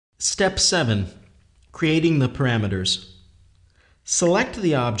Step 7. Creating the parameters. Select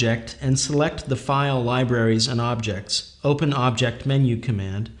the object and select the File, Libraries, and Objects. Open Object Menu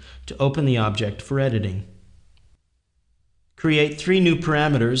command to open the object for editing. Create 3 new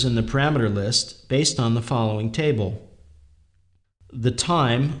parameters in the parameter list based on the following table. The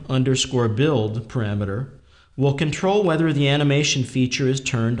time_build parameter will control whether the animation feature is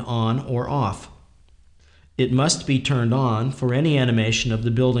turned on or off. It must be turned on for any animation of the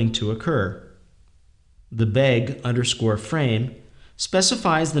building to occur. The beg_frame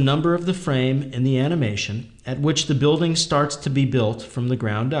specifies the number of the frame in the animation at which the building starts to be built from the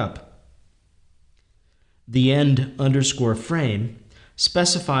ground up. The end_frame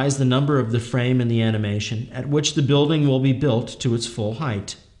specifies the number of the frame in the animation at which the building will be built to its full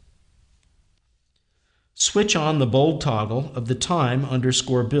height. Switch on the bold toggle of the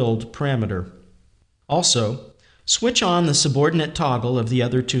time_build parameter. Also, switch on the subordinate toggle of the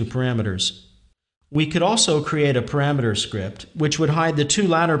other 2 parameters. We could also create a parameter script which would hide the 2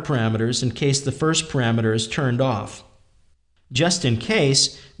 latter parameters in case the first parameter is turned off. Just in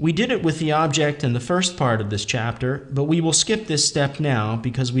case, we did it with the object in the first part of this chapter, but we will skip this step now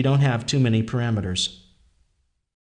because we don't have too many parameters.